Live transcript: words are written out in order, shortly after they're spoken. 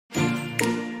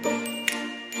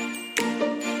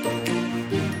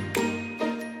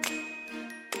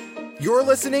You're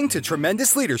listening to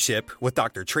Tremendous Leadership with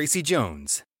Dr. Tracy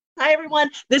Jones. Hi,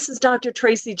 everyone. This is Dr.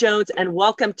 Tracy Jones, and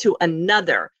welcome to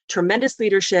another Tremendous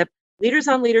Leadership, Leaders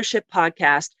on Leadership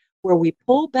podcast, where we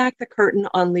pull back the curtain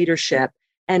on leadership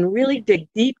and really dig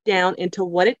deep down into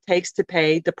what it takes to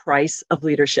pay the price of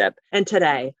leadership. And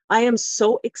today, I am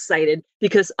so excited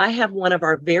because I have one of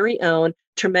our very own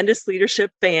Tremendous Leadership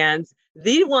fans,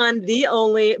 the one, the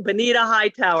only, Bonita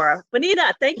Hightower.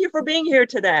 Bonita, thank you for being here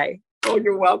today. Oh,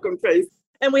 you're welcome, Tracy.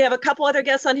 And we have a couple other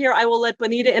guests on here I will let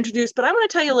Bonita introduce, but I want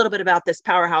to tell you a little bit about this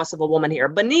powerhouse of a woman here.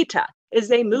 Bonita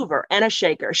is a mover and a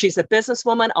shaker. She's a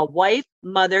businesswoman, a wife,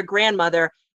 mother,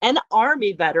 grandmother, an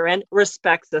Army veteran,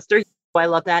 respect sister. I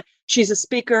love that. She's a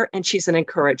speaker and she's an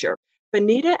encourager.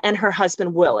 Bonita and her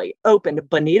husband, Willie, opened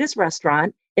Bonita's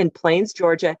Restaurant in Plains,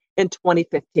 Georgia in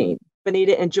 2015.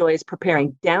 Bonita enjoys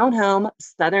preparing down-home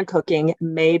Southern cooking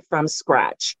made from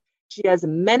scratch. She has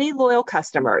many loyal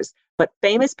customers, but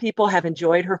famous people have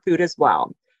enjoyed her food as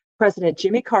well. President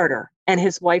Jimmy Carter and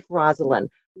his wife, Rosalind,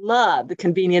 love the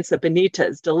convenience of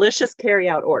Bonita's delicious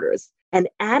carryout orders. And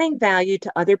adding value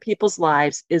to other people's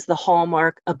lives is the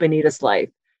hallmark of Bonita's life.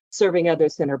 Serving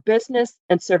others in her business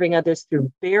and serving others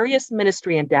through various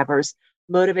ministry endeavors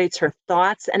motivates her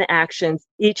thoughts and actions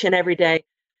each and every day.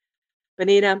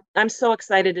 Bonita, I'm so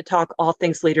excited to talk all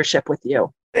things leadership with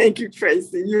you. Thank you,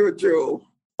 Tracy. You're a jewel.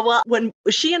 Well, when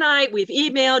she and I, we've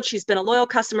emailed, she's been a loyal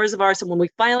customer of ours. And when we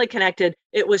finally connected,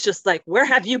 it was just like, where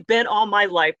have you been all my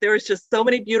life? There was just so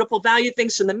many beautiful value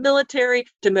things from the military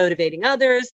to motivating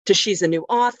others, to she's a new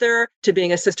author, to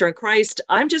being a sister in Christ.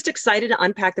 I'm just excited to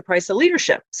unpack the price of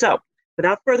leadership. So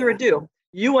without further ado,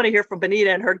 you want to hear from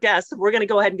Bonita and her guests. We're going to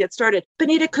go ahead and get started.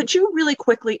 Bonita, could you really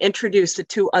quickly introduce the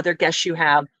two other guests you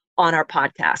have on our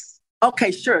podcast? Okay,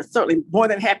 sure. Certainly. More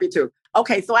than happy to.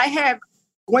 Okay, so I have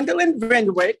Gwendolyn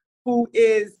Renwick, who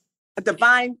is a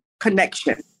divine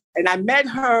connection. And I met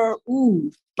her,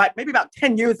 maybe about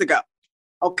 10 years ago.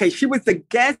 Okay, she was the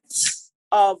guest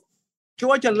of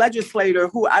Georgia legislator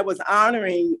who I was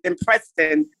honoring in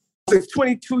Preston. His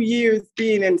 22 years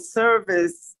being in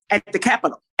service at the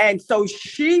Capitol. And so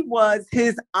she was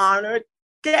his honored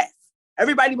guest.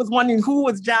 Everybody was wondering who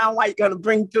was John White going to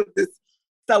bring to this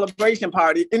celebration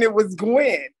party. And it was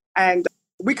Gwen. And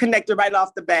we connected right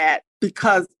off the bat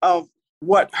because of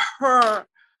what her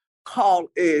call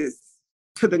is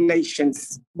to the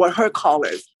nations, what her call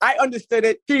is. I understood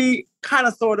it. She kind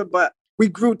of, sort of, but we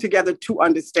grew together to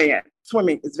understand.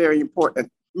 Swimming is very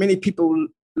important. Many people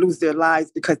lose their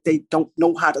lives because they don't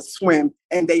know how to swim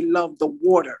and they love the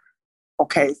water.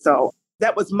 Okay, so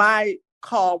that was my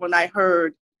call when I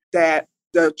heard that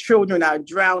the children are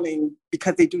drowning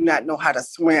because they do not know how to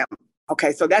swim.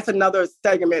 Okay, so that's another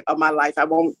segment of my life. I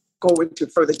won't go into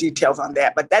further details on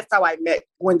that, but that's how I met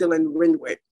Gwendolyn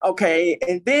Renwick. Okay,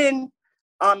 and then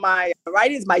on my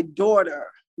right is my daughter.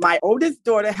 My oldest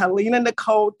daughter, Helena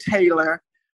Nicole Taylor,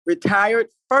 retired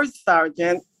first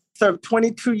sergeant, served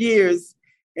 22 years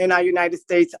in our United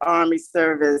States Army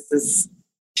services.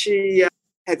 She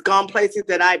has gone places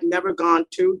that I've never gone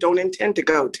to, don't intend to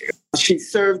go to. She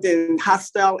served in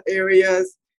hostile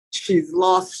areas. She's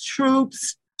lost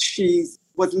troops. She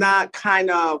was not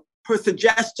her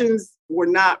suggestions were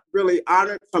not really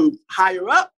honored from higher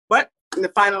up, but in the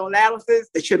final analysis,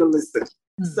 they should have listened.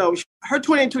 So her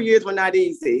 22 years were not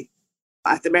easy.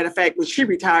 As a matter of fact, when she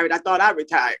retired, I thought I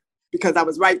retired because I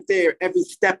was right there every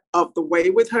step of the way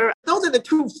with her. Those are the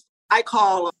two I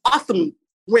call awesome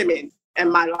women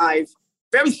in my life.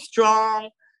 Very strong,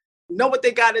 know what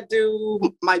they got to do.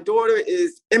 My daughter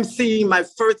is emceeing my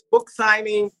first book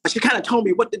signing. She kind of told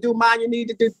me what to do, Mom, you need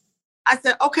to do. I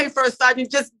said, okay, First Sergeant,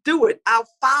 just do it. I'll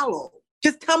follow.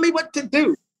 Just tell me what to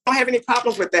do. I don't have any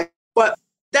problems with that. But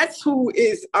that's who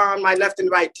is on my left and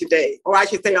right today. Or I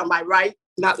should say on my right,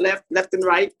 not left, left and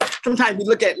right. Sometimes we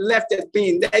look at left as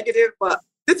being negative, but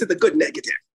this is a good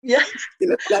negative. Yeah.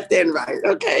 Left and right.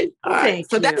 Okay. All right.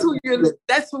 So that's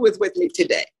who is with me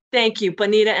today. Thank you,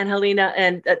 Bonita and Helena.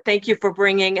 And thank you for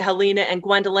bringing Helena and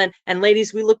Gwendolyn. And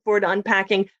ladies, we look forward to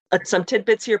unpacking some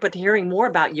tidbits here, but hearing more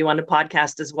about you on the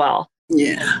podcast as well.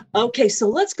 Yeah. Okay, so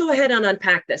let's go ahead and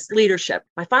unpack this. Leadership.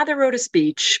 My father wrote a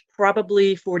speech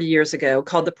probably 40 years ago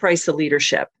called The Price of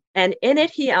Leadership. And in it,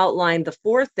 he outlined the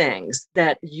 4 things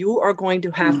that you are going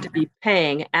to have to be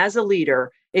paying as a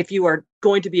leader if you are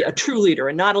going to be a true leader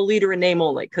and not a leader in name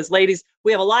only. Because ladies,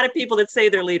 we have a lot of people that say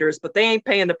they're leaders, but they ain't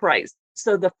paying the price.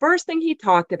 So the first thing he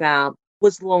talked about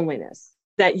was loneliness,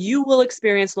 that you will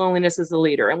experience loneliness as a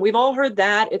leader. And we've all heard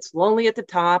that. It's lonely at the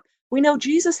top. We know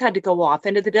Jesus had to go off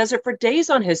into the desert for days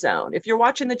on his own. If you're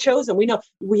watching The Chosen, we know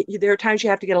there are times you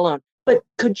have to get alone. But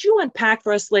could you unpack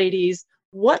for us, ladies,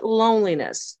 what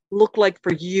loneliness looked like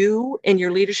for you in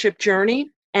your leadership journey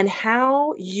and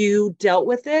how you dealt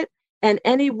with it, and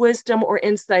any wisdom or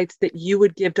insights that you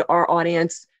would give to our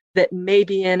audience that may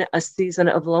be in a season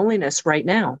of loneliness right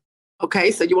now.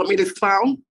 Okay, so you want me to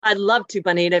expound? I'd love to,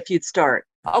 Bonita, if you'd start.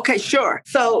 Okay, sure.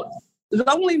 So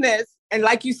loneliness, and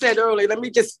like you said earlier, let me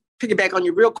just piggyback on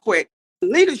you real quick.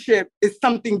 Leadership is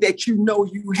something that you know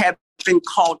you have been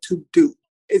called to do.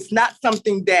 It's not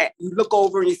something that you look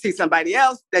over and you see somebody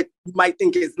else that you might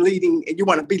think is leading and you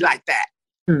want to be like that.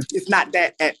 It's not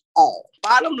that at all.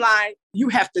 Bottom line, you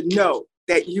have to know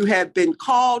that you have been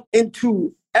called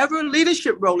into whatever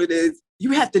leadership role it is.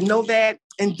 You have to know that,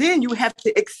 and then you have to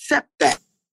accept that.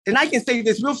 And I can say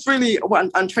this real freely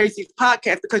on Tracy's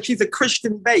podcast because she's a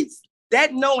Christian base.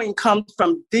 That knowing comes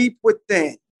from deep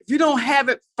within. If you don't have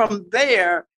it from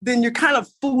there, then you're kind of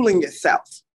fooling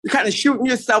yourself. You're kind of shooting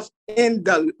yourself in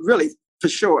the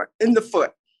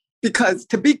foot. Because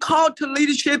to be called to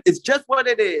leadership is just what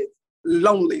it is.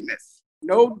 Loneliness.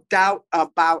 No doubt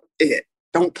about it.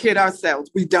 Don't kid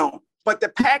ourselves. We don't. But the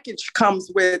package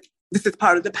comes with, this is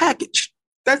part of the package.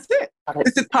 That's it.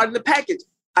 This is part of the package.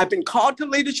 I've been called to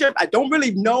leadership. I don't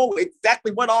really know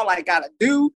exactly what all I got to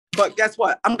do. But guess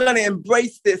what? I'm going to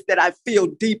embrace this that I feel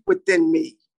deep within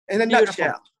me. In a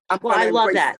nutshell. I love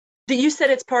that. You said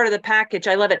it's part of the package.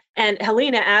 I love it. And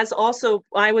Helena, as also,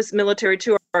 I was military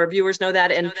too. Our viewers know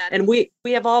that. And we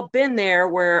have all been there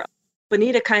where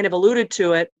Bonita kind of alluded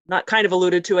to it, not kind of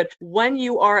alluded to it. When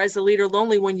you are as a leader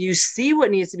lonely, when you see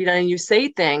what needs to be done and you say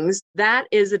things, that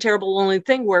is a terrible lonely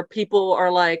thing where people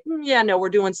are like, yeah, no, we're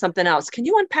doing something else. Can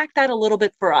you unpack that a little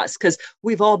bit for us? Because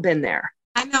we've all been there.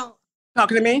 I know.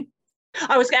 Talking to me?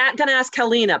 I was going to ask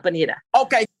Helena, Bonita.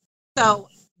 Okay. So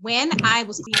when I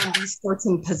was in these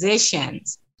certain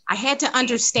positions, I had to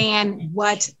understand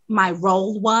what my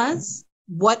role was,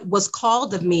 what was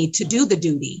called of me to do the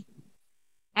duty.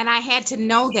 And I had to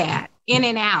know that in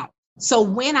and out. So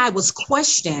when I was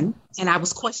questioned, and I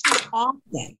was questioned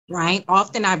often, right?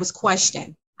 Often I was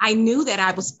questioned. I knew that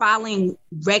I was following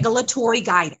regulatory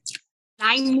guidance.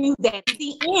 I knew that at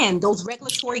the end, those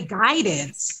regulatory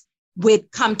guidance would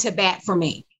come to bat for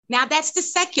me. Now that's the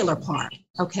secular part,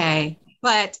 okay?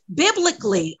 But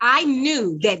biblically, I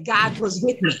knew that God was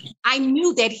with me. I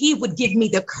knew that he would give me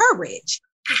the courage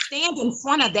to stand in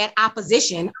front of that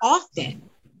opposition often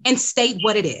and state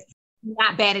what it is. Do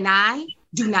not bat an eye,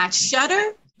 do not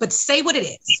shudder, but say what it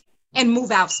is and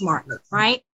move out smartly,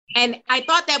 right? And I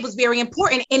thought that was very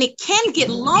important. And it can get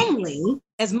lonely,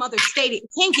 as Mother stated, it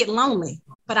can get lonely,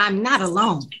 but I'm not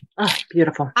alone. Oh,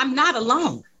 beautiful. I'm not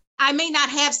alone. I may not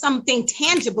have something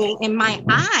tangible in my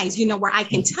eyes, where I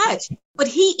can touch, but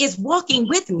he is walking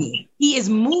with me. He is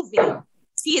moving.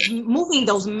 He is moving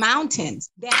those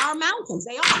mountains. They are mountains.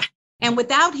 They are. And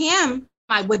without him,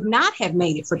 I would not have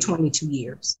made it for 22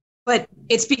 years. But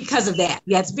it's because of that.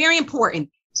 Yeah, it's very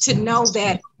important to know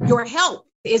that your help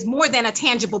is more than a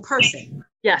tangible person.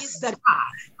 Yes. He is the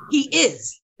God. He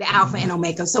is the Alpha and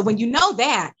Omega. So when you know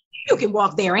that, you can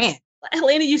walk therein.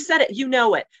 Helena, you said it. You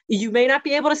know it. You may not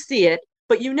be able to see it,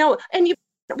 but you know it. And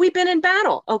we've been in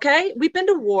battle, okay? We've been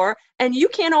to war, and you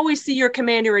can't always see your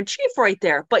commander in chief right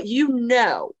there, but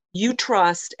you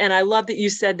trust. And I love that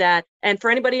you said that. And for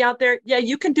anybody out there, yeah,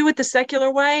 you can do it the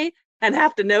secular way and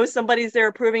have to know somebody's there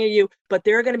approving of you. But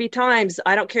there are going to be times,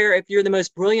 I don't care if you're the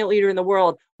most brilliant leader in the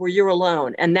world, where you're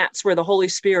alone. And that's where the Holy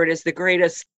Spirit is the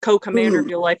greatest co-commander of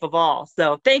your life of all.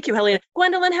 So thank you, Helena.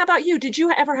 Gwendolyn, how about you? Did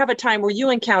you ever have a time where you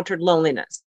encountered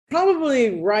loneliness?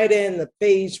 Probably right in the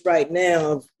phase right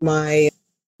now of my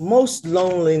most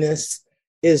loneliness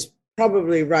is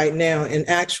probably right now in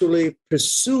actually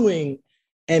pursuing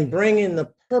and bringing the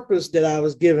purpose that I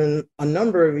was given a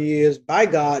number of years by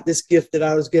God, this gift that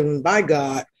I was given by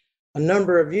God a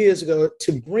number of years ago,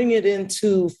 to bring it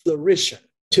into fruition,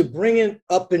 to bring it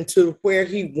up into where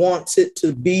he wants it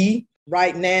to be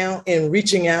right now, and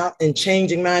reaching out and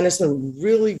changing minds. It's a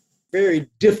really very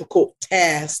difficult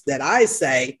task that I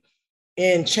say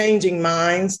in changing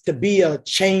minds, to be a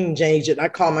change agent. I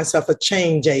call myself a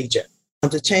change agent,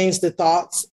 to change the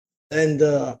thoughts and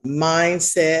the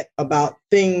mindset about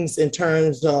things in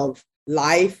terms of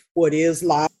life, what is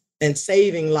life, and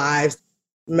saving lives.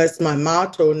 That's my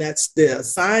motto, and that's the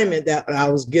assignment that I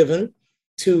was given,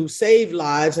 to save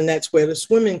lives, and that's where the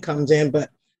swimming comes in. But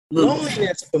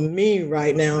loneliness for me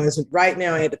right now is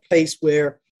at a place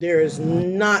where there is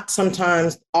not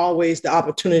sometimes always the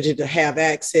opportunity to have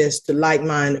access to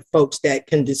like-minded folks that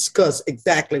can discuss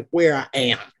exactly where I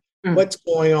am, what's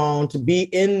going on, to be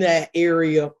in that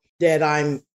area that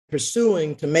I'm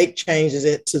pursuing to make changes.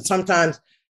 To sometimes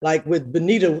like with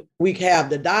Benita, we have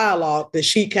the dialogue that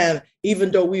she can,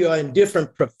 even though we are in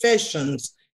different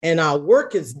professions and our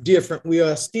work is different, we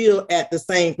are still at the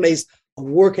same place of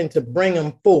working to bring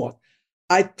them forth.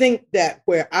 I think that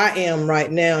where I am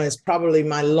right now is probably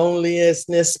my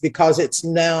loneliness, because it's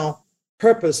now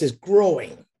purpose is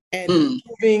growing and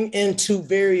moving into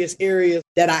various areas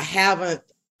that I haven't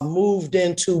moved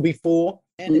into before.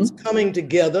 And it's coming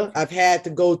together. I've had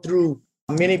to go through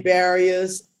many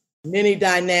barriers, many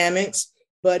dynamics,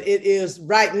 but it is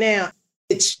right now,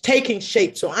 it's taking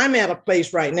shape. So I'm at a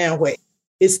place right now where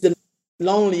it's the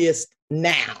loneliest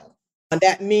now. And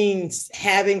that means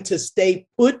having to stay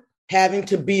put, having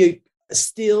to be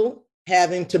still,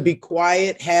 having to be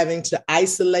quiet, having to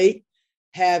isolate,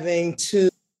 having to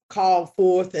call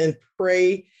forth and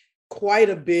pray quite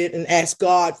a bit and ask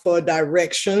God for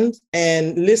directions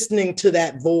and listening to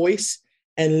that voice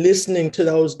and listening to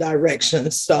those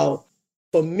directions. So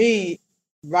for me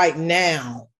right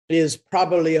now is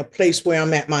probably a place where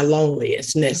I'm at my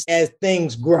loneliest as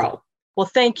things grow. Well,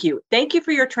 thank you. Thank you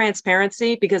for your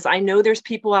transparency, because I know there's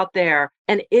people out there.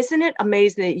 And isn't it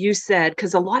amazing that you said,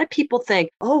 because a lot of people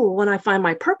think, oh, when I find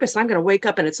my purpose, I'm going to wake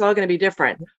up and it's all going to be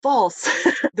different. False.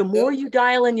 The more you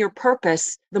dial in your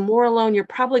purpose, the more alone you're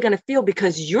probably going to feel,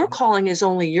 because your calling is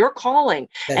only your calling.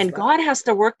 That's and right. God has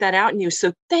to work that out in you.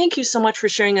 So thank you so much for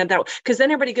sharing that. Because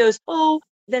then everybody goes, oh,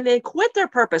 then they quit their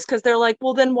purpose because they're like,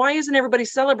 well, then why isn't everybody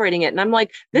celebrating it? And I'm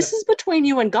like, this is between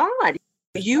you and God.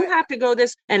 You have to go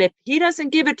this. And if he doesn't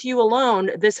give it to you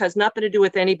alone, this has nothing to do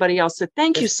with anybody else. So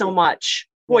thank you so much,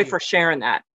 boy, for sharing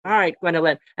that. All right,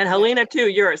 Gwendolyn. And Helena, too,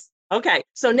 yours. Okay.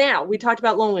 So now we talked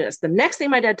about loneliness. The next thing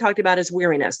my dad talked about is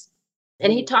weariness.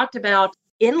 And he talked about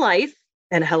in life,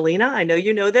 and Helena, I know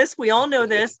you know this. We all know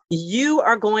this. You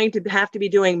are going to have to be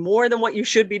doing more than what you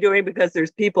should be doing, because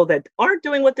there's people that aren't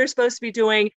doing what they're supposed to be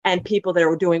doing and people that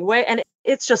are doing way. And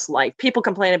it's just life. People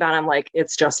complain about it. I'm like,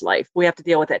 it's just life. We have to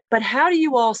deal with it. But how do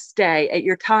you all stay at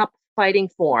your top fighting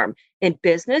form in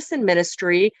business and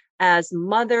ministry, as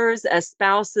mothers, as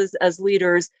spouses, as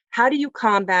leaders? How do you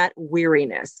combat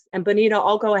weariness? And Benita,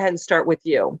 I'll go ahead and start with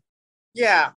you.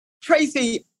 Yeah.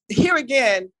 Tracy, here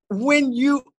again, when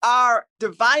you are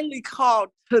divinely called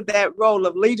to that role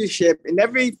of leadership, and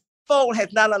every fold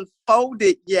has not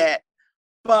unfolded yet,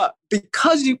 but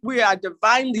because we are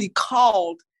divinely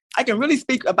called, I can really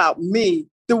speak about me.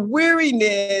 The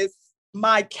weariness,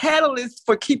 my catalyst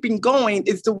for keeping going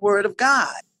is the word of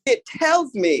God. It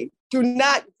tells me, do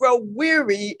not grow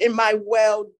weary in my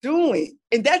well-doing.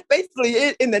 And that's basically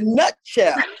it in a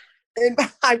nutshell. And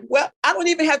I don't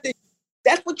even have to.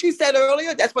 That's what you said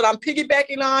earlier. That's what I'm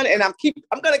piggybacking on. And I'm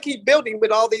going to keep building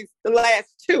with all the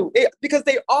last two, because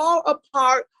they all are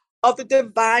part of the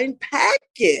divine package.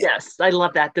 Yes, I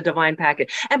love that. The divine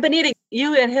package. And Benita,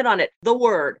 you hit on it. The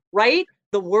word, right?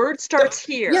 The word starts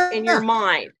here in your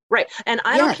mind. Right. And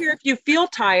I don't care if you feel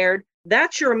tired.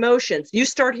 That's your emotions. You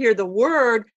start here. The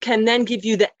word can then give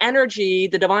you the energy,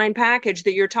 the divine package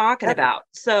that you're talking about.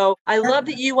 So I love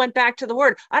that you went back to the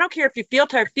word. I don't care if you feel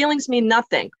tired. Feelings mean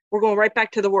nothing. We're going right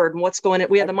back to the word and what's going on.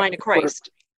 We have the mind of Christ.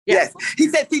 Yes. He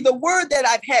said, see, the word that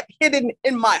I've had hidden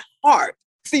in my heart.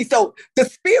 See, so the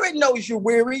spirit knows you're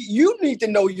weary. You need to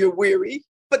know you're weary.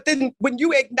 But then when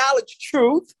you acknowledge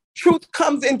truth, truth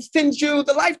comes and sends you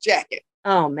the life jacket.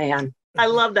 Oh, man. I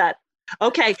love that.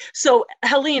 Okay. So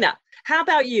Helena, how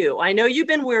about you? I know you've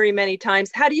been weary many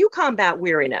times. How do you combat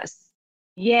weariness?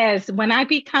 Yes. When I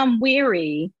become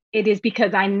weary, it is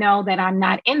because I know that I'm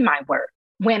not in my work.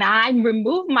 When I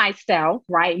remove myself,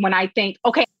 right? When I think,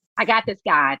 okay, I got this,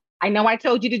 God. I know I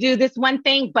told you to do this one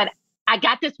thing, but I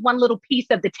got this one little piece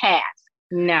of the task.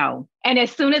 No. And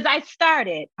as soon as I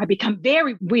started, I become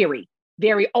very weary,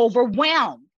 very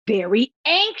overwhelmed, very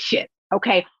anxious.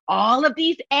 Okay. All of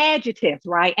these adjectives,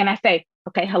 right? And I say,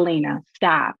 okay, Helena,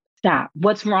 stop.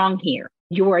 What's wrong here?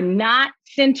 You are not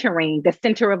centering the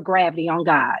center of gravity on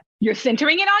God. You're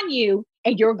centering it on you,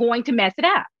 and you're going to mess it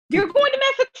up. You're going to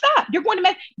mess it up. You're going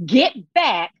to get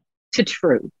back to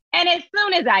truth. And as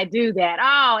soon as I do that,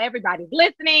 oh, everybody's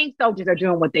listening. Soldiers are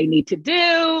doing what they need to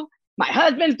do. My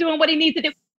husband's doing what he needs to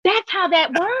do. That's how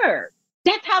that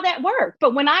works.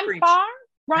 But when I'm far,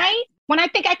 right? When I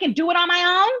think I can do it on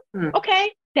my own,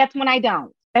 okay, that's when I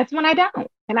don't.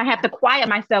 And I have to quiet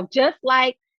myself, just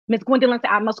like Miss Gwendolyn said,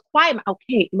 I must quiet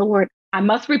okay, Lord, I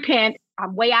must repent.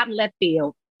 I'm way out in left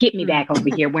field. Get me back over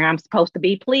here where I'm supposed to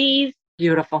be, please.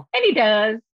 Beautiful. And he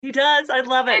does. I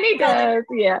love it. And he does,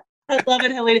 yeah. I love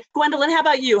it, Helena. Gwendolyn, how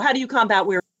about you? How do you combat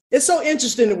weariness? It's so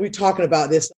interesting that we're talking about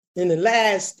this. In the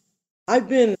last, I've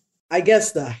been, I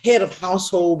guess, the head of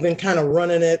household, been kind of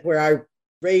running it, where I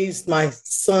raised my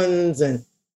sons and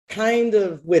kind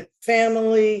of with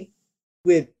family,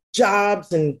 with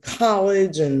jobs and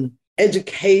college and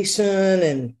education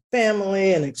and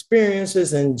family and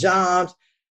experiences and jobs,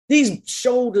 these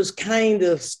shoulders kind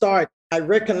of start, I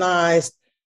recognized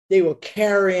they were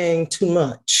carrying too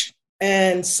much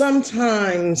and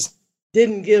sometimes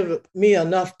didn't give me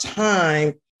enough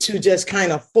time to just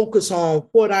kind of focus on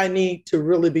what I need to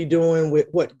really be doing with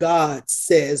what God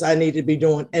says I need to be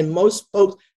doing. And most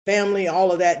folks, family,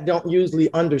 all of that don't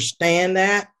usually understand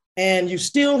that. And you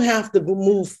still have to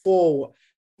move forward.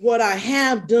 What I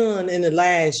have done in the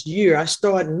last year, I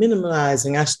started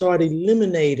minimizing, I started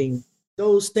eliminating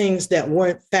those things that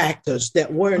weren't factors,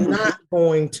 that were not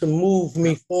going to move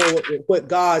me forward with what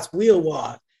God's will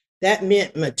was. That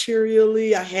meant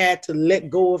materially, I had to let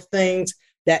go of things.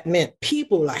 That meant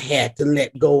people I had to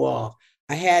let go of.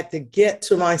 I had to get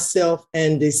to myself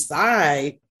and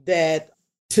decide that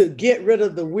to get rid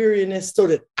of the weariness so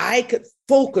that I could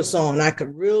focus on, I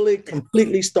could really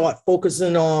completely start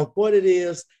focusing on what it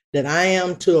is that I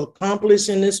am to accomplish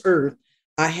in this earth.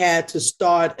 I had to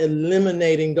start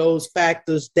eliminating those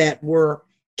factors that were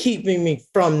keeping me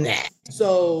from that.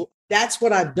 So that's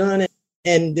what I've done.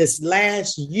 And this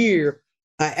last year,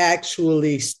 I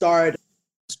actually started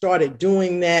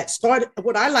doing that, started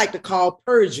what I like to call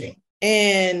purging.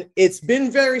 And it's been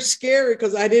very scary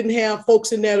because I didn't have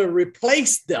folks in there to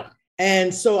replace them.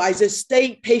 And so I just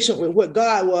stayed patient with what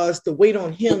God was, to wait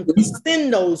on him to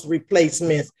send those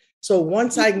replacements. So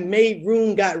once I made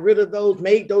room, got rid of those,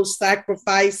 made those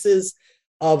sacrifices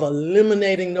of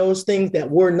eliminating those things that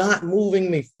were not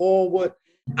moving me forward,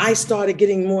 I started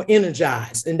getting more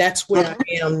energized. And that's where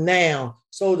I am now.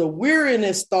 So the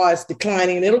weariness starts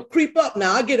declining and it'll creep up.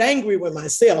 Now I get angry with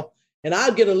myself and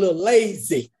I'll get a little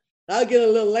lazy. I'll get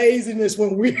a little laziness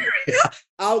when weary.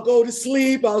 I'll go to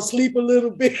sleep. I'll sleep a little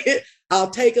bit. I'll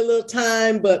take a little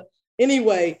time. But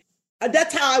anyway,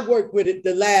 that's how I work with it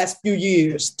the last few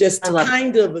years, just to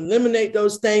kind of eliminate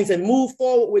those things and move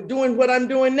forward with doing what I'm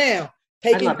doing now,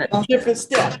 taking different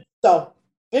steps. So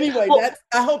anyway,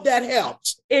 I hope that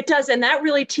helps. It does. And that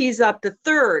really tees up the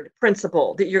third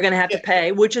principle that you're going to have to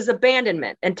pay, which is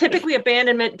abandonment. And typically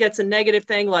abandonment gets a negative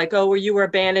thing like, oh, well, you were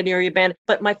abandoned or you abandoned.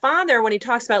 But my father, when he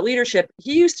talks about leadership,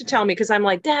 he used to tell me, because I'm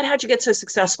like, Dad, how'd you get so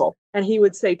successful? And he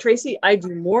would say, Tracy, I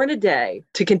do more in a day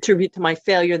to contribute to my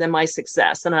failure than my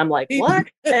success. And I'm like, what?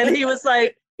 And he was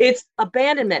like, it's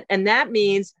abandonment. And that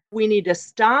means we need to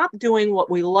stop doing what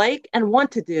we like and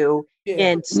want to do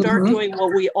and start doing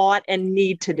what we ought and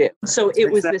need to do. So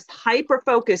it was this hyper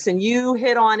focus, and you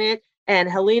hit on it. And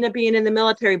Helena being in the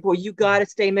military, boy, you got to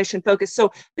stay mission focused.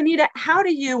 So Benita, how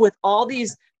do you, with all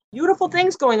these beautiful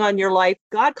things going on in your life,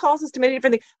 God calls us to many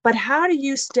different things, but how do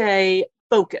you stay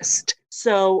focused?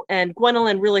 So, and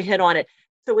Gwendolyn really hit on it.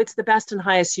 So it's the best and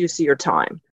highest use of your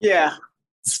time. Yeah.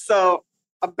 So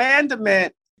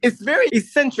abandonment is very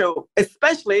essential,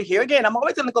 especially here. Again, I'm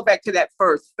always going to go back to that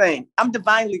first thing. I'm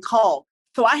divinely called.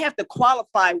 So I have to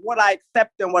qualify what I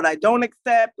accept and what I don't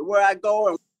accept, where I go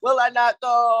and will I not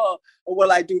go, or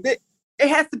will I do this? It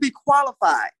has to be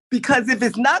qualified, because if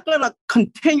it's not going to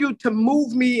continue to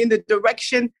move me in the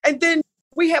direction, and then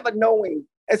we have a knowing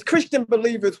as Christian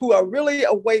believers who are really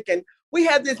awakened, we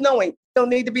have this knowing, don't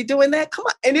need to be doing that. Come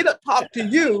on. And it'll talk to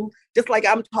you just like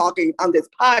I'm talking on this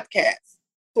podcast.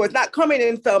 So it's not coming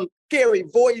in some scary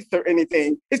voice or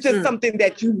anything. It's just something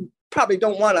that you probably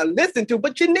don't want to listen to,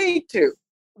 but you need to.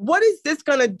 What is this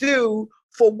going to do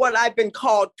for what I've been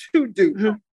called to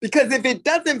do? Because if it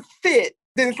doesn't fit,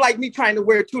 then it's like me trying to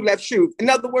wear two left shoes. In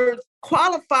other words,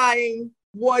 qualifying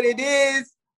what it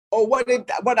is or what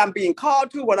I'm being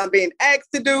called to, what I'm being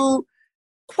asked to do,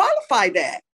 qualify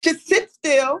that. Just sit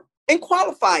still and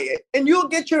qualify it, and you'll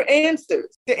get your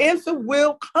answers. The answer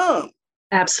will come.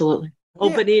 Absolutely. Oh,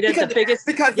 yeah. Benita,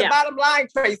 because the bottom line,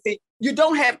 Tracy, you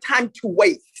don't have time to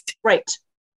waste. Right.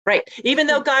 Even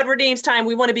though God redeems time,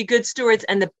 we want to be good stewards.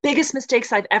 And the biggest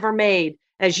mistakes I've ever made,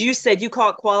 as you said, you call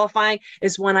it qualifying,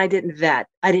 is when I didn't vet.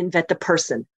 I didn't vet the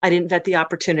person. I didn't vet the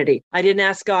opportunity. I didn't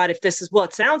ask God if this is, well,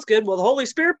 it sounds good. Well, the Holy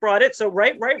Spirit brought it. So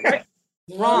right.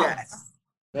 Wrong. Yes.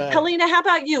 Right. Helena, how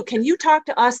about you? Can you talk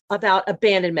to us about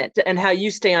abandonment and how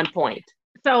you stay on point?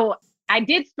 So I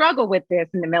did struggle with this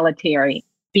in the military,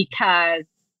 because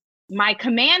my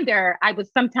commander, I would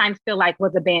sometimes feel like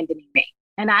was abandoning me,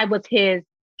 and I was his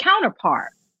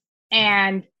counterpart.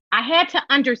 And I had to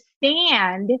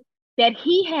understand that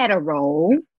he had a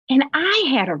role and I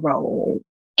had a role.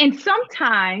 And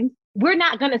sometimes we're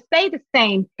not going to say the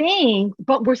same thing,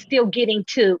 but we're still getting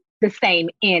to the same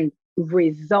end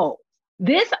result.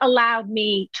 This allowed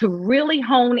me to really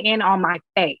hone in on my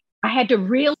faith. I had to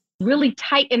really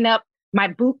tighten up my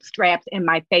bootstraps in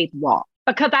my faith walk.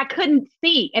 because I couldn't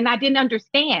see and I didn't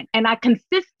understand. And I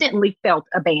consistently felt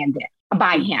abandoned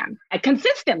by him.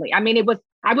 I mean,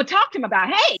 I would talk to him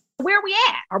about, hey, where are we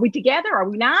at? Are we together? Are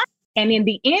we not? And in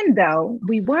the end, though,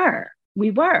 we were.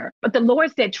 But the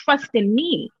Lord said, trust in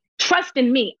me. Trust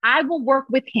in me. I will work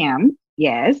with him.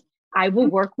 Yes, I will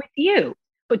work with you.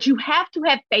 But you have to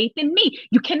have faith in me.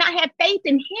 You cannot have faith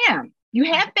in him. You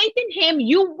have faith in him,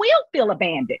 you will feel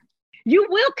abandoned. You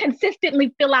will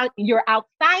consistently feel like you're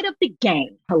outside of the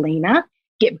game. Helena,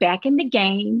 get back in the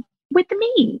game with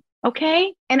me,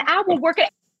 okay? And I will work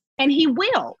it, and he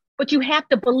will. But you have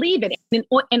to believe it.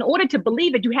 In order to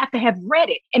believe it, you have to have read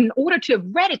it. And in order to have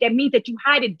read it, that means that you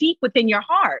hide it deep within your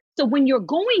heart. So when you're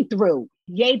going through,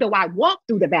 yea, though I walk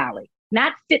through the valley,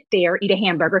 not sit there, eat a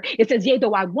hamburger. It says, yea,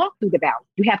 though I walk through the valley.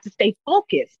 You have to stay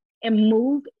focused and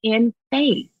move in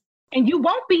faith. And you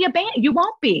won't be abandoned. You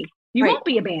won't be. You won't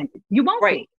be abandoned. You won't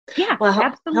be. Yeah, well,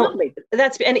 absolutely.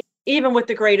 And even with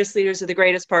the greatest leaders or the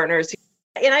greatest partners.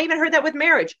 And I even heard that with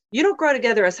marriage. You don't grow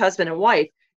together as husband and wife.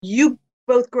 You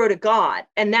both grow to God.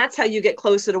 And that's how you get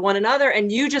closer to one another. And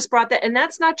you just brought that. And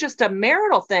that's not just a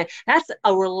marital thing. That's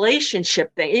a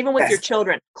relationship thing. Even with your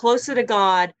children, closer to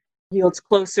God yields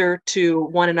closer to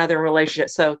one another in relationship.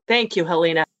 So thank you,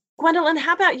 Helena. Gwendolyn,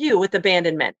 how about you with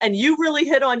abandonment? And you really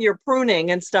hit on your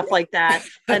pruning and stuff like that.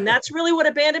 And that's really what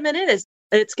abandonment is.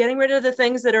 It's getting rid of the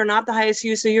things that are not the highest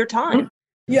use of your time.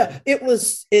 Yeah,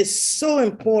 it's so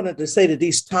important to say that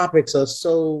these topics are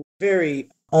so very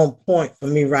on point for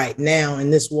me right now in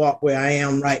this walk where I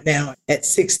am right now at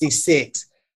 66.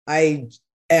 I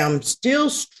am still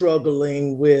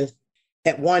struggling with,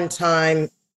 at one time,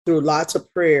 through lots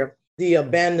of prayer, the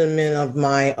abandonment of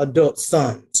my adult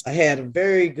sons. I had a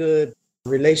very good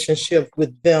relationship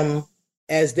with them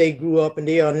as they grew up, and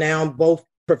they are now both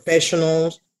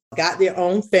professionals, got their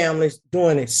own families,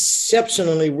 doing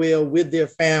exceptionally well with their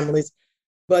families.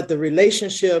 But the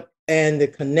relationship and the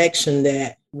connection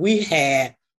that we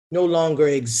had no longer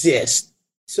exists.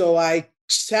 So I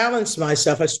challenged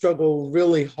myself. I struggle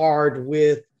really hard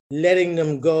with letting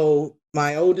them go.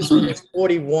 My oldest one is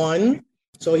 41,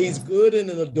 so he's good and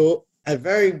an adult, a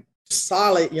very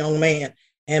solid young man.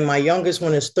 And my youngest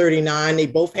one is 39. They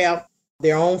both have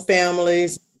their own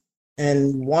families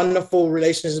and wonderful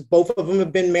relationships. Both of them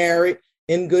have been married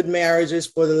in good marriages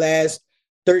for the last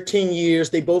 13 years.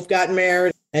 They both got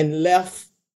married and left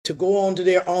to go on to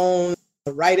their own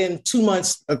right in 2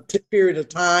 months of period of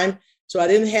time. So I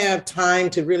didn't have time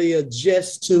to really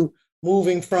adjust to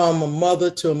moving from a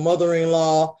mother to a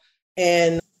mother-in-law.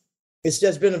 And it's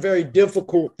just been a very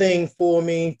difficult thing for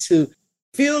me to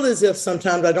feel as if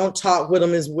sometimes I don't talk with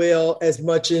them as well as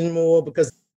much anymore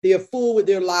because they're full with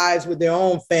their lives, with their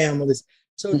own families.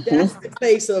 So that's the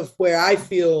place of where I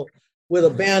feel with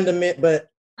abandonment. But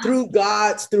through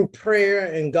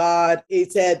prayer and God, he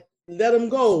said, let them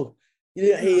go.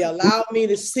 He allowed me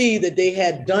to see that they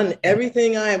had done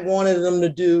everything I had wanted them to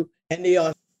do, and they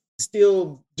are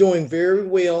still doing very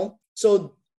well.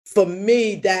 So for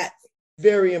me, that's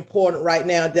very important right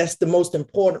now. That's the most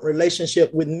important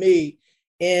relationship with me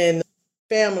in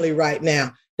family right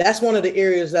now. That's one of the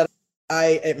areas that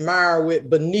I admire with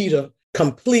Benita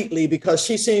completely, because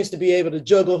she seems to be able to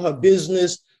juggle her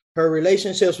business, her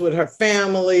relationships with her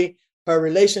family, her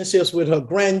relationships with her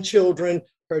grandchildren,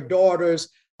 her daughters.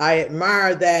 I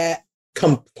admire that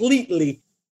completely.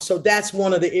 So that's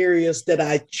one of the areas that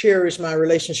I cherish my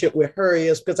relationship with her,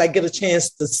 is because I get a chance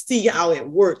to see how it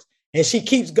works. And she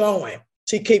keeps going.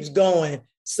 She keeps going.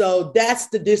 So that's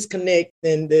the disconnect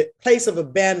and the place of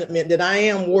abandonment that I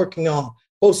am working on,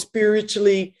 both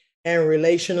spiritually and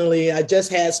relationally. I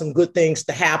just had some good things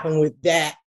to happen with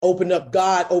that.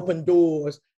 God opened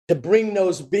doors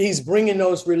to he's bringing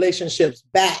those relationships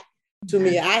back to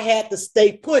me. I had to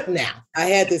stay put now. I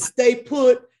had to stay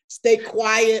put, stay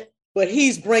quiet, but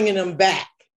he's bringing them back,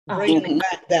 them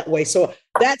back that way. So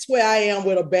that's where I am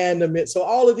with abandonment. So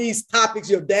all of these topics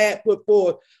your dad put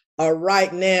forth are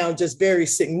right now just very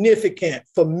significant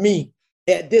for me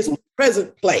at this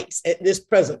present place,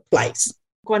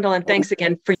 Gwendolyn, thanks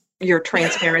again for your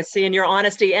transparency and your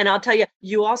honesty. And I'll tell you,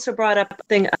 you also brought up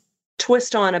a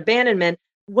twist on abandonment.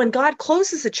 When God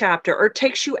closes a chapter or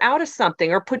takes you out of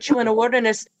something or puts you in a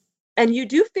wilderness and you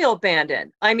do feel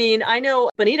abandoned. I mean, I know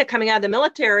Benita coming out of the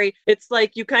military, it's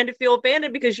like you kind of feel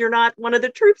abandoned because you're not one of the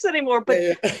troops anymore, but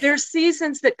there's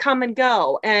seasons that come and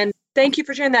go. And thank you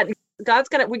for sharing that.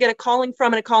 We get a calling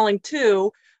from and a calling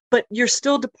to, but you're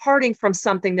still departing from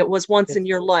something that was once in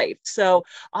your life. So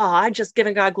I'm just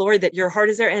giving God glory that your heart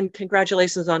is there, and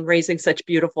congratulations on raising such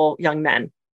beautiful young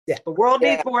men. The world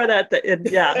needs more of that.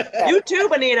 Yeah. You too,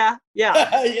 Bonita.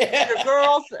 Yeah. Your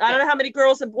girls, I don't know how many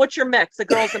girls, what's your mix of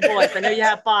girls and boys? I know you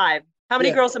have 5. How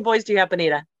many girls and boys do you have,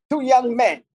 Bonita? 2 young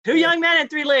men. 2 young men and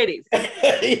 3 ladies.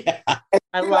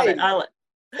 I love it.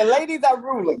 The ladies are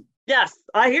ruling. Yes,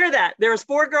 I hear that. There's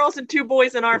 4 girls and 2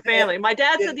 boys in our family. My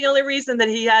dad said the only reason that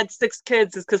he had 6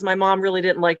 kids is because my mom really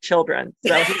didn't like children.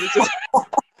 So he was just...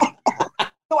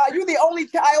 So are you the only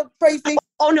child, Tracy?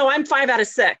 Oh, no, I'm 5 out of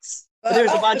 6.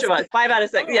 There's a bunch of us, 5 out of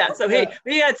 6. Yeah, so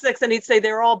he had 6 and he'd say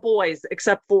they're all boys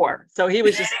except 4. So he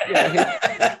was just,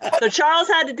 so Charles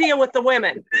had to deal with the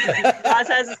women. Charles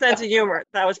has a sense of humor.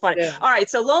 That was funny. Yeah. All right,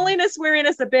 so loneliness,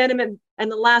 weariness, abandonment,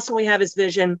 and the last one we have is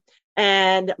vision.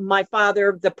 And my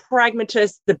father, the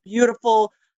pragmatist, the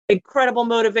beautiful, incredible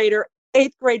motivator,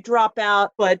 8th grade dropout,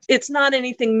 but it's not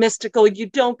anything mystical. You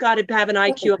don't got to have an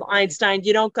IQ of Einstein.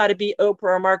 You don't got to be Oprah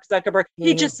or Mark Zuckerberg.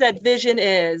 He just said vision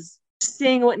is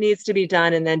seeing what needs to be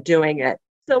done and then doing it.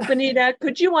 So Bonita,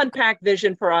 could you unpack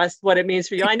vision for us, what it means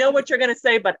for you? I know what you're going to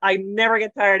say, but I never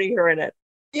get tired of hearing it.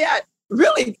 Yeah,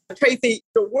 really, Tracy,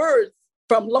 the words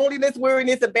from loneliness,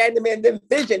 weariness, abandonment, and then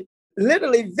vision.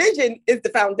 Literally, vision is the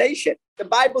foundation. The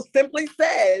Bible simply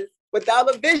says,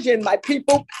 without a vision, my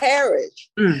people perish.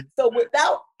 So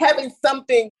without having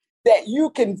something that you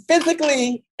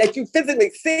physically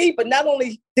see, but not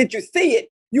only did you see it,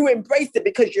 you embraced it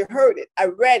because you heard it. I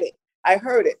read it. I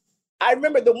heard it. I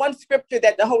remember the one scripture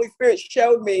that the Holy Spirit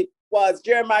showed me was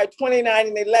Jeremiah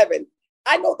 29:11.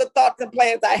 I know the thoughts and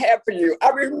plans I have for you. I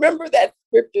remember that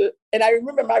scripture and I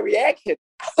remember my reaction.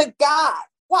 I said, God,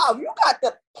 wow, you got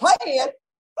the plan. I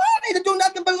don't need to do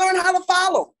nothing but learn how to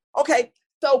follow. Okay.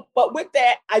 So, but with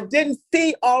that, I didn't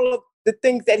see all of the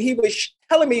things that he was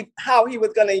telling me how he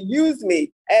was going to use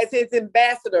me as his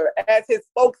ambassador, as his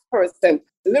spokesperson.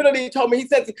 Literally told me, he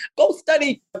said, go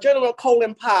study General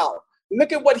Colin Powell.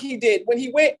 Look at what he did. When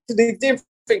he went to these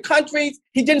different countries,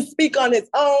 he didn't speak on his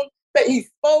own, but he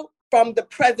spoke from the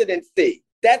presidency.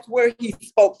 That's where he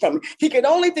spoke from. He could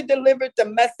only deliver the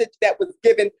message that was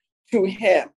given to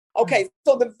him. Okay,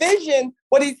 so the vision,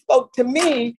 what he spoke to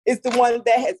me, is the one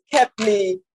that has kept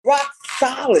me rock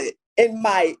solid in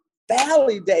my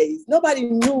valley days. Nobody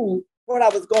knew what I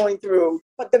was going through,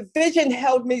 but the vision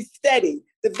held me steady.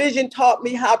 The vision taught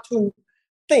me how to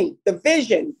think. The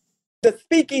vision, the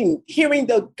speaking, hearing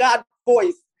the God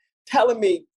voice telling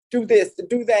me, do this,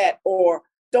 do that, or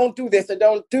don't do this, or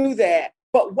don't do that.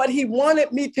 But what he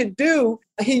wanted me to do,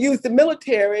 he used the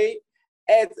military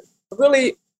as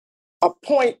really a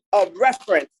point of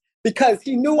reference because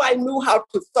he knew I knew how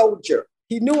to soldier.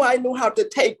 He knew I knew how to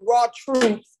take raw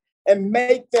troops and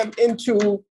make them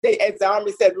into, as the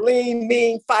Army said, lean,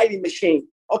 mean fighting machine.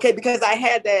 Okay, because I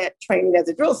had that training as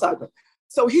a drill sergeant.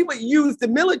 So he would use the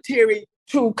military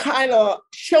to kind of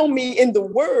show me in the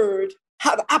word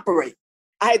how to operate.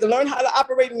 I had to learn how to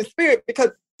operate in the spirit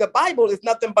because the Bible is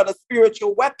nothing but a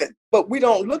spiritual weapon, but we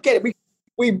don't look at it.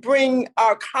 We bring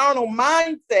our carnal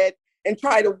mindset and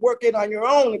try to work it on your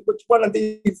own, which both of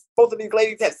these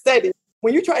ladies have said it.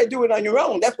 When you try to do it on your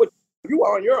own, that's what you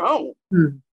are on your own.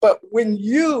 But when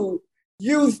you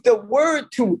use the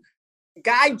word to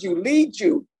guide you, lead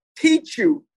you, teach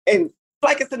you, and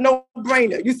like it's a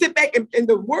no-brainer. You sit back in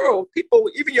the world, people,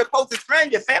 even your closest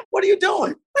friend, your family, what are you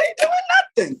doing? I ain't doing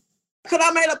nothing. Because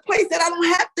I'm at a place that I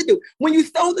don't have to do. When you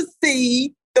sow the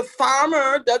seed, the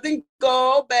farmer doesn't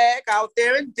go back out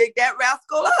there and dig that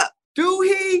rascal up. Do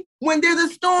he? When there's a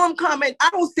storm coming, I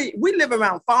don't see, we live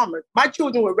around farmers. My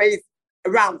children were raised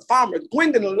around farmers.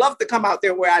 Gwendolyn loves to come out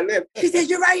there where I live. She says,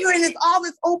 you're right here and it's all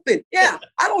this open. Yeah,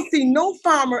 I don't see no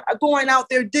farmer going out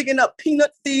there digging up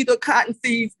peanut seeds or cotton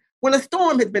seeds when a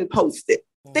storm has been posted.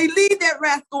 They leave that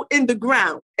rascal in the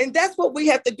ground. And that's what we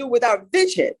have to do with our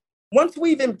vision. Once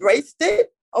we've embraced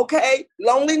it, okay,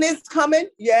 loneliness coming,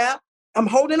 yeah, I'm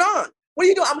holding on. What are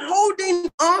you doing? I'm holding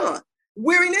on.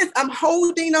 Weariness, I'm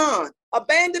holding on.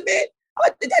 Abandonment,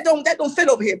 that don't fit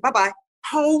over here. Bye-bye.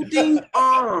 Holding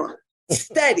on.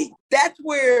 Steady. That's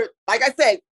where, like I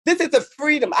said, this is the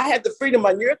freedom. I have the freedom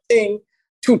on your thing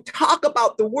to talk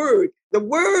about the word. The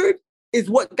word is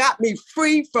what got me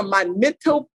free from my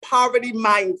mental poverty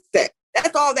mindset.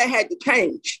 That's all that had to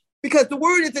change. Because the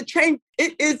word is a change.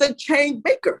 It is a change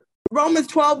maker. Romans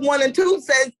 12:1-2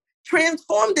 says,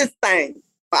 transform this thing.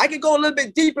 I could go a little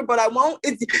bit deeper, but I won't.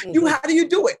 How do you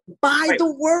do it? By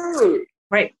the word.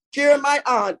 Right. Joshua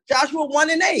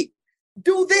 1:8.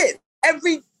 Do this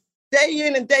every day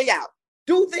in and day out.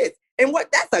 Do this. And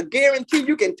that's a guarantee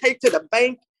you can take to the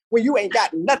bank when you ain't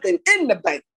got nothing in the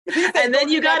bank. And then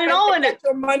you got it all in it.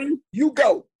 Your money, you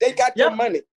go. They got your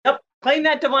money. Yep. Claim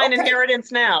that divine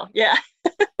inheritance now. Yeah.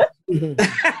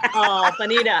 Oh,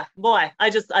 Bonita, boy,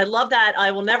 I love that.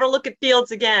 I will never look at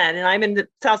fields again. And I'm in the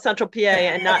South Central PA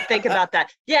and not think about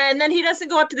that. Yeah. And then he doesn't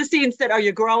go up to the seed and said, are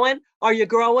you growing? Are you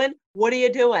growing? What are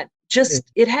you doing?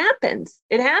 Just, it happens.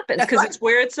 It happens because it's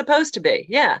where it's supposed to be.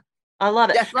 Yeah. I love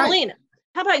it. That's right. Helena,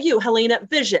 how about you, Helena?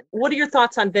 Vision. What are your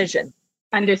thoughts on vision?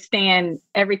 Understand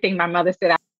everything my mother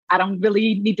said. I don't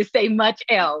really need to say much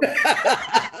else.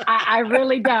 I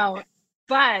really don't.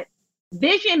 But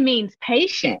vision means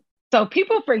patient. So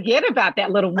people forget about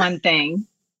that little one thing.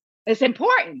 It's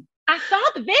important. I saw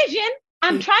the vision.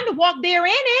 I'm trying to walk there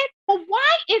in it. Well,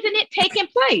 why isn't it taking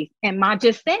place? And Ma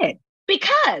just said,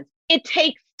 because it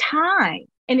takes time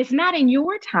and it's not in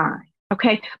your time.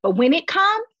 Okay. But when it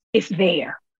comes, it's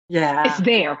there. Yeah. It's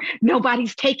there.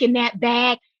 Nobody's taking that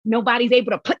back. Nobody's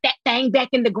able to put that thing back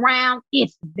in the ground.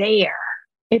 It's there.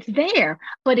 It's there.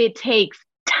 But it takes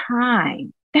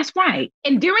time. That's right.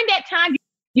 And during that time,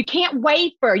 you can't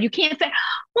waver. You can't say,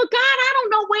 well, God, I don't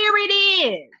know where it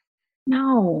is.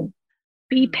 No,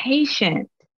 be patient.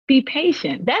 Be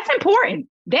patient. That's important.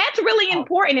 That's really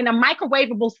important in a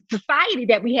microwavable society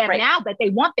that we have now, that they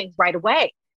want things right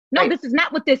away. No, this is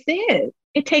not what this is.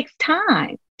 It takes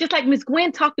time. Just like Ms.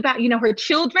 Gwen talked about, her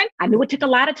children. I knew it took a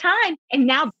lot of time. And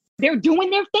now they're doing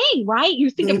their thing, right? You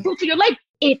see the fruits of your labor.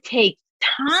 It takes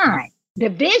time. The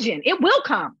vision, it will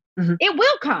come. It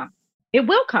will come. It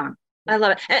will come. I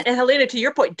love it. And Helena, to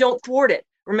your point, don't thwart it.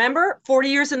 Remember, 40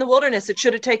 years in the wilderness, it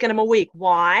should have taken them a week.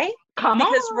 Why?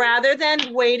 Because rather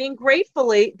than waiting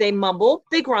gratefully, they mumbled,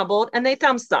 they grumbled, and they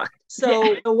thumb stuck.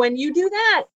 So when you do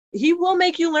that, he will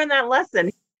make you learn that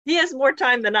lesson. He has more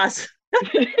time than us.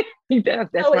 He does.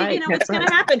 That's right. It's going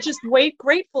to happen. Just wait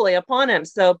gratefully upon him.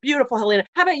 So beautiful, Helena.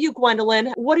 How about you,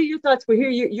 Gwendolyn? What are your thoughts?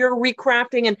 We're here. You're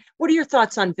recrafting. And what are your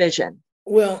thoughts on vision?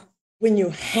 Well, when you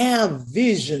have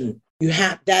vision,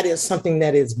 that is something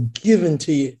that is given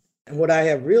to you. And what I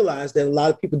have realized that a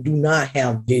lot of people do not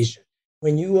have vision.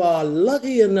 When you are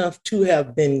lucky enough to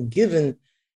have been given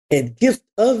a gift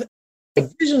of a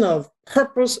vision of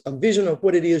purpose, a vision of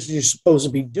what it is you're supposed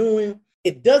to be doing,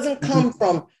 it doesn't come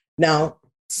from, now,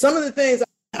 some of the things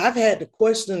I've had to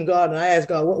question God, and I asked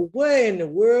God, well, where in the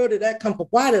world did that come from?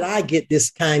 Why did I get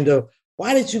this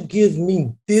why did you give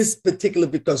me this particular,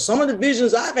 because some of the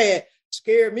visions I've had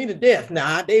scared me to death.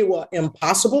 Now, they were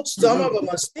impossible. Some of them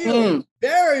are still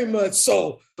very much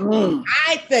so.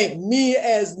 I think me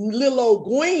as little old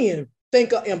Gwen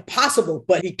think are impossible,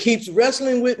 but he keeps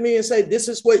wrestling with me and say, this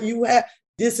is what you have.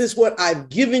 This is what I've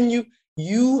given you.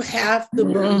 You have to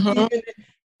believe in it.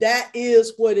 That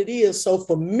is what it is. So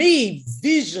for me,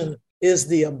 vision is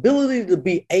the ability to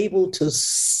be able to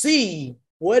see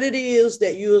what it is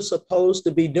that you're supposed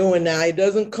to be doing. Now, it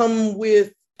doesn't come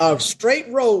with a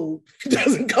straight road. It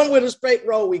doesn't come with a straight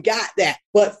road. We got that.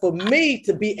 But for me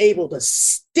to be able to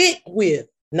stick with,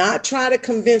 not try to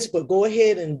convince, but go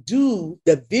ahead and do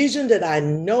the vision that I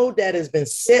know that has been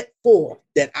set forth,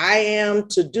 that I am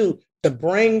to do, to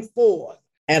bring forth.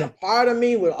 And a part of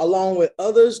me, along with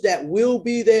others that will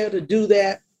be there to do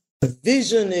that, the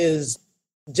vision is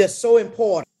just so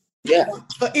important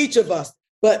for each of us.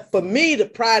 But for me, the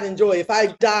pride and joy, if I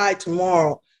die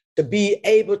tomorrow, to be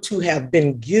able to have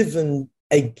been given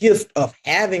a gift of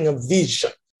having a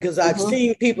vision. Because I've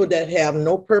seen people that have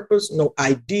no purpose, no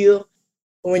idea.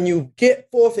 When you get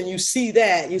forth and you see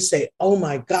that, you say, oh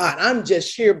my God, I'm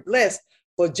just sheer blessed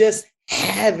for just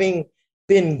having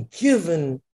been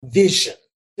given vision.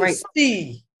 To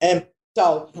see. And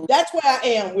so that's where I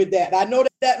am with that. I know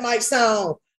that might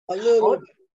sound a little,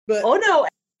 but no,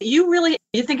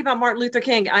 you think about Martin Luther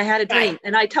King. I had a dream,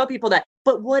 and I tell people that.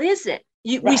 But what is it?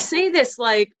 We say this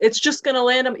like it's just going to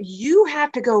land them. You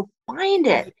have to go find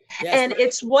it, and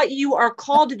it's what you are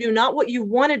called to do, not what you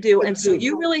want to do. And so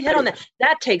you really hit on that.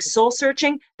 That takes soul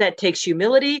searching. That takes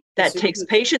humility. That takes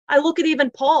patience. I look at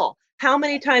even Paul. How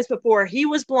many times before he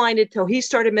was blinded till he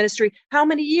started ministry? How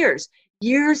many years?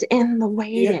 Years in the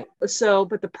waiting. So,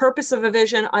 but the purpose of a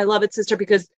vision, I love it, sister,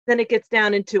 because then it gets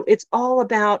down into, it's all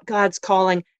about God's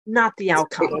calling, not the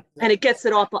outcome. And it gets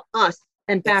it off of us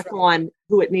and back on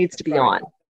who it needs to be on.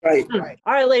 Right.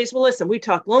 All right, ladies. Well, listen, we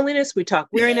talk loneliness, we talk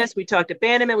weariness, we talked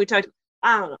abandonment, we talked,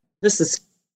 I don't know. This is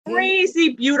crazy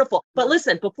beautiful. But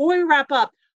listen, before we wrap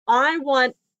up, I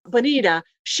want Bonita,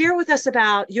 share with us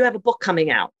about, you have a book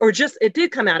coming out, or just, it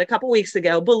did come out a couple weeks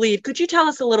ago, Believe. Could you tell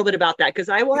us a little bit about that? Because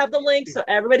I will have the link so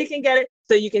everybody can get it,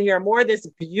 so you can hear more of this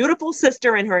beautiful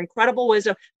sister and her incredible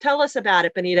wisdom. Tell us about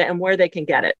it, Bonita, and where they can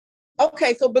get it.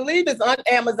 Okay, so Believe is on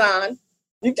Amazon.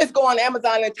 You just go on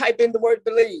Amazon and type in the word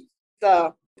Believe. It's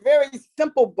a very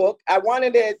simple book. I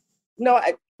wanted it,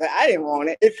 I didn't want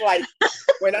it. It's like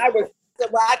when I was,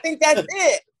 well, I think that's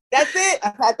it. That's it.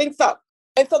 I think so.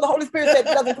 And so the Holy Spirit said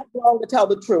it doesn't take long to tell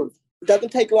the truth. It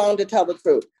doesn't take long to tell the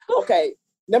truth. Okay,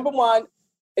 number one,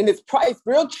 and it's priced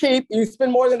real cheap. You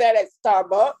spend more than that at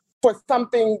Starbucks for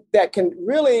something that can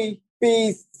really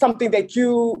be something that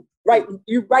you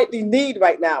rightly need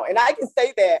right now. And I can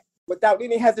say that without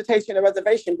any hesitation or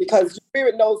reservation because the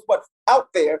Spirit knows what's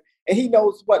out there and he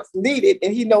knows what's needed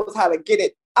and he knows how to get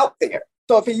it out there.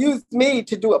 So if he used me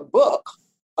to do a book,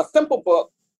 a simple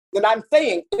book, then I'm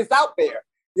saying it's out there.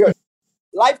 Your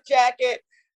life jacket,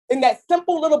 in that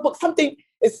simple little book, something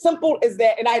as simple as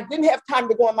that. And I didn't have time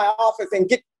to go in my office and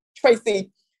get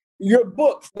Tracy your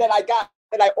books that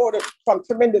I ordered from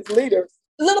tremendous leaders.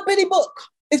 Little bitty book.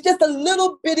 It's just a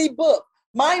little bitty book.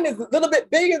 Mine is a little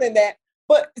bit bigger than that,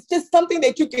 but it's just something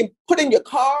that you can put in your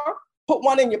car, put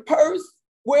one in your purse,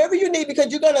 wherever you need,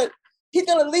 because he's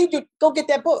gonna lead you. Go get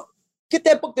that book. Get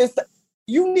that book.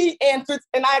 You need answers,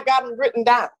 and I got them written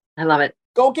down. I love it.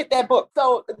 Go get that book.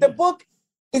 So the book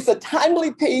is a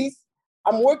timely piece.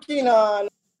 I'm working on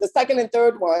the second and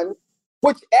third one,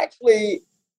 which actually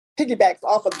piggybacks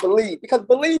off of Believe, because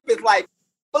Believe is like,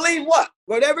 believe what?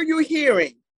 Whatever you're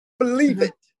hearing, believe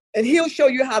it. And he'll show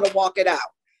you how to walk it out.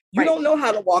 You don't know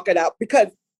how to walk it out because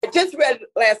I just read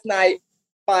last night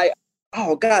by,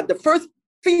 the first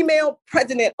female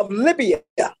president of Liberia.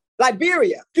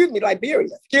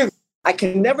 I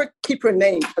can never keep her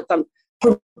name but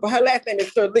her last name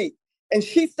is Sirleaf. And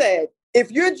she said,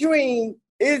 if your dream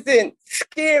isn't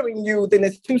scaring you, then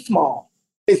it's too small.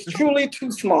 It's truly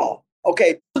too small.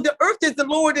 Okay. The earth is the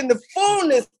Lord and the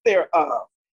fullness thereof.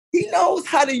 He knows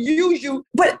how to use you.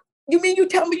 But you mean you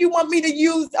tell me you want me to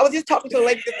use? I was just talking to a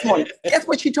lady this morning. Guess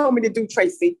what she told me to do,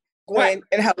 Tracy, Gwen,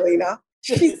 and Helena?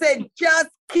 She said, just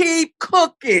keep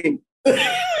cooking.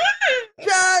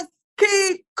 Just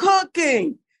keep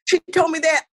cooking. She told me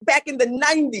that back in the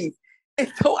 90s.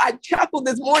 And so I chuckled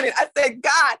this morning. I said,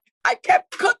 God, I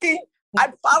kept cooking.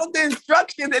 I followed the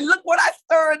instructions and look what I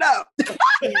stirred up.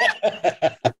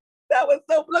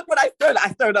 Look what I stirred up.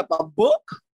 I stirred up a book.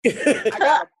 I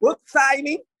got a book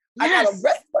signing. Yes. I got a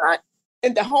restaurant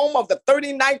in the home of the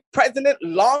 39th president,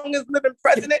 longest living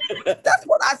president. That's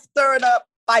what I stirred up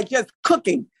by just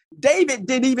cooking. David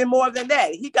did even more than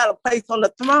that. He got a place on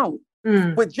the throne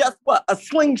with just a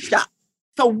slingshot.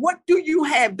 So what do you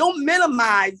have? Don't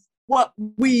minimize what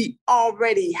we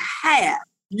already have.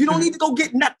 You don't need to go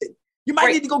get nothing. You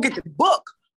might need to go get the book,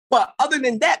 but other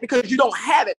than that, because you don't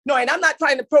have it. No, and I'm not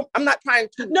trying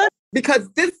to, because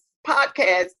this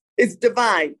podcast is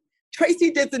divine.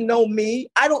 Tracy doesn't know me.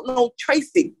 I don't know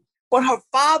Tracy, but her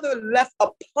father left a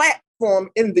platform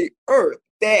in the earth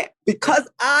that because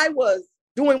I was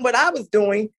doing what I was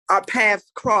doing, our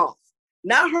paths crossed.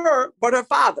 Not her, but her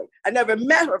father. I never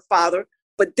met her father,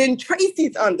 but then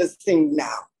Tracy's on the scene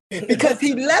now because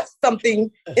he left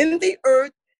something in the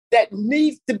earth that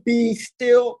needs to be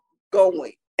still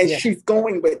going, and she's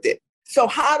going with it. So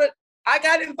I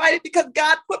got invited because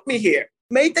God put me here,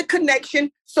 made the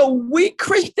connection. So we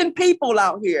Christian people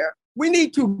out here, we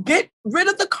need to get rid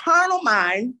of the carnal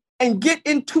mind and get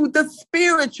into the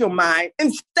spiritual mind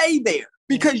and stay there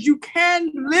because you can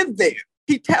live there.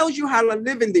 He tells you how to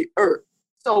live in the earth.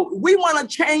 So we want to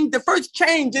change. The first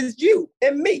change is you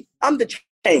and me. I'm the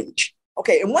change.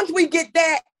 Okay. And once we get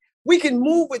that, we can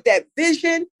move with that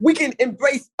vision. We can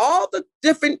embrace all the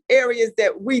different areas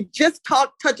that we just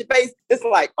touch base. It's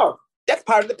like, that's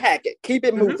part of the packet. Keep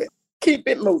it moving. Keep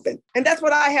it moving. And that's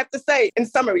what I have to say in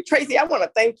summary. Tracy, I want to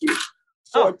thank you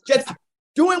for just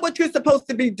doing what you're supposed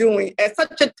to be doing at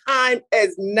such a time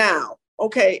as now.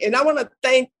 Okay. And I want to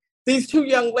thank these two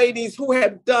young ladies who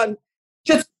have done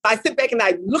I sit back and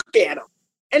I look at them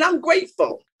and I'm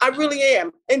grateful. I really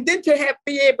am. And then to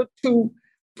be able to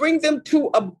bring them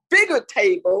to a bigger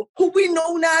table who we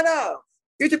know not of.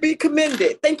 You're to be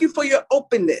commended. Thank you for your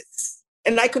openness.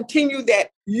 And I continue that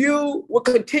you will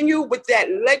continue with that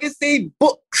legacy.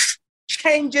 Books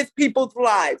changes people's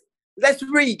lives. Let's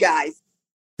read, guys.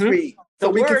 Read so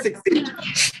we can succeed.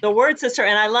 The word, sister,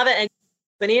 and I love it. And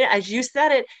Bonita, as you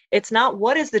said it, it's not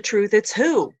what is the truth, it's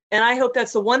who. And I hope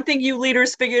that's the one thing you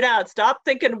leaders figured out. Stop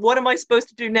thinking, what am I supposed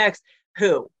to do next?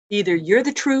 Who? Either you're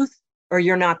the truth or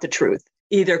you're not the truth.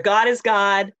 Either God is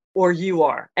God or you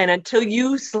are. And until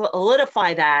you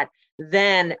solidify that,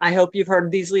 then I hope you've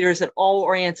heard these leaders that all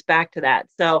orients back to that.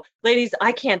 So ladies,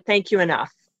 I can't thank you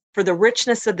enough for the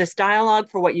richness of this dialogue,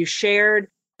 for what you shared,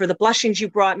 for the blessings you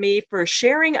brought me, for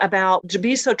sharing about, to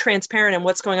be so transparent in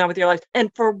what's going on with your life,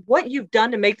 and for what you've done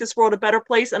to make this world a better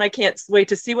place. And I can't wait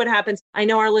to see what happens. I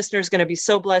know our listeners are going to be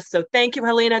so blessed. So thank you,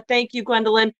 Helena. Thank you,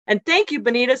 Gwendolyn. And thank you,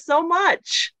 Bonita, so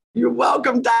much. You're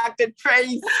welcome, Dr.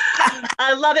 Trace.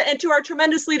 I love it. And to our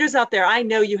tremendous leaders out there, I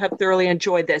know you have thoroughly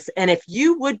enjoyed this. And if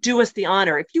you would do us the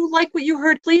honor, if you like what you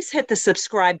heard, please hit the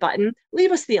subscribe button.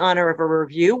 Leave us the honor of a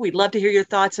review. We'd love to hear your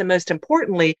thoughts. And most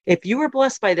importantly, if you were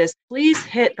blessed by this, please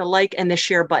hit the like and the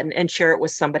share button and share it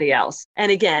with somebody else. And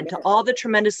again, to all the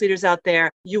tremendous leaders out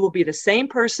there, you will be the same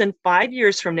person 5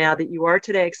 years from now that you are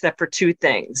today, except for two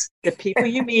things: the people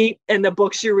you meet and the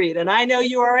books you read. And I know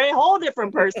you are a whole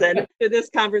different person to this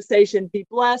conversation. Be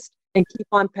blessed and keep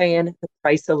on paying the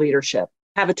price of leadership.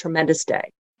 Have a tremendous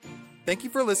day. Thank you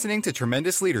for listening to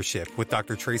Tremendous Leadership with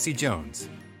Dr. Tracy Jones.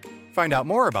 Find out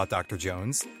more about Dr.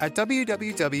 Jones at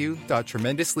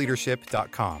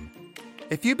www.tremendousleadership.com.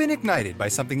 If you've been ignited by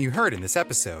something you heard in this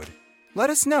episode, let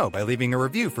us know by leaving a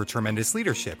review for Tremendous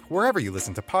Leadership wherever you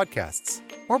listen to podcasts,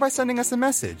 or by sending us a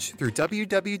message through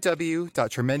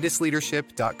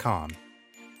www.tremendousleadership.com.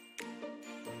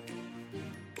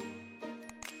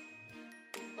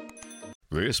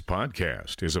 This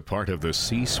podcast is a part of the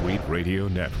C-Suite Radio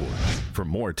Network. For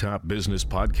more top business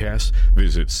podcasts,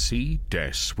 visit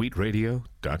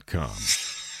c-suiteradio.com.